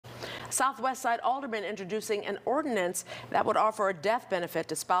Southwest Side Alderman introducing an ordinance that would offer a death benefit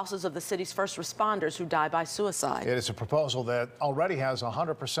to spouses of the city's first responders who die by suicide. It is a proposal that already has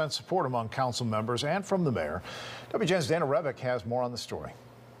 100% support among council members and from the mayor. WGN's Dana Rebick has more on the story.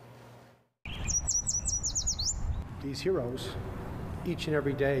 These heroes, each and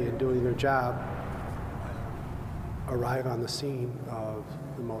every day in doing their job, arrive on the scene of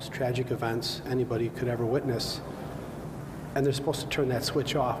the most tragic events anybody could ever witness, and they're supposed to turn that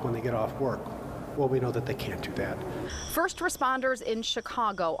switch off when they get off work. Well, we know that they can't do that. First responders in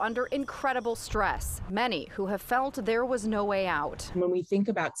Chicago under incredible stress, many who have felt there was no way out. When we think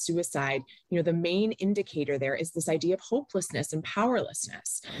about suicide, the main indicator there is this idea of hopelessness and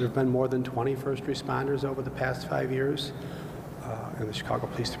powerlessness. There have been more than 20 first responders over the past 5 years in the Chicago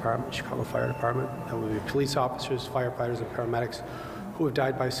Police Department, Chicago Fire Department. That would be police officers, firefighters, and paramedics who have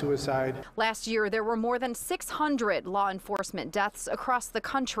died by suicide. Last year, there were more than 600 law enforcement deaths across the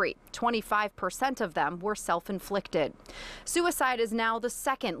country. 25% of them were self-inflicted. Suicide is now the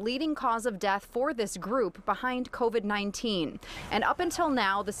second leading cause of death for this group behind COVID-19. And up until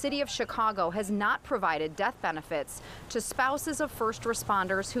now, the city of Chicago has not provided death benefits to spouses of first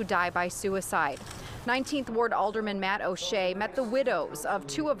responders who die by suicide. 19th Ward Alderman Matt O'Shea met the widows of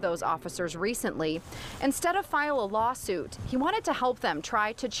two of those officers recently. Instead of file a lawsuit, he wanted to help them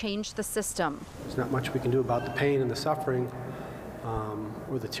try to change the system. There's not much we can do about the pain and the suffering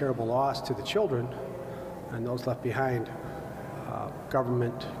or the terrible loss to the children and those left behind.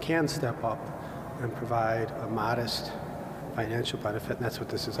 Government can step up and provide a modest financial benefit, and that's what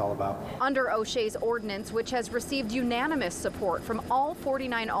this is all about. Under O'Shea's ordinance, which has received unanimous support from all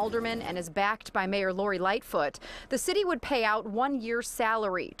 49 aldermen and is backed by Mayor Lori Lightfoot, the city would pay out 1 year's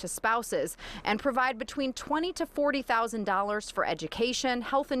salary to spouses and provide between $20,000 to $40,000 for education,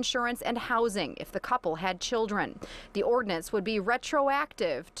 health insurance, and housing if the couple had children. The ordinance would be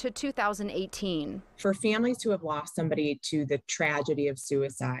retroactive to 2018. For families who have lost somebody to the tragedy of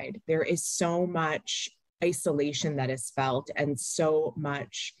suicide, there is so much isolation that is felt and so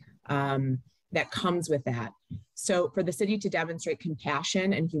much that comes with that. So for the city to demonstrate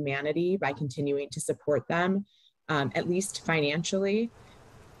compassion and humanity by continuing to support them, at least financially,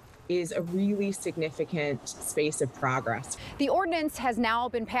 is a really significant space of progress. The ordinance has now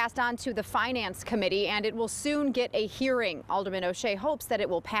been passed on to the Finance Committee, and it will soon get a hearing. Alderman O'Shea hopes that it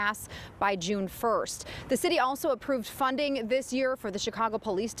will pass by June 1st. The city also approved funding this year for the Chicago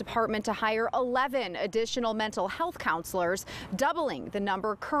Police Department to hire 11 additional mental health counselors, doubling the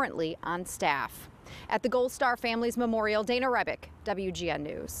number currently on staff. At the Gold Star Families Memorial, Dana Rebick, WGN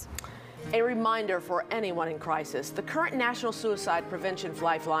News. A reminder for anyone in crisis, the current National Suicide Prevention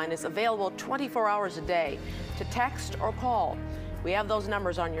Lifeline is available 24 hours a day to text or call. We have those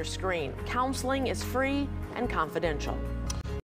numbers on your screen. Counseling is free and confidential.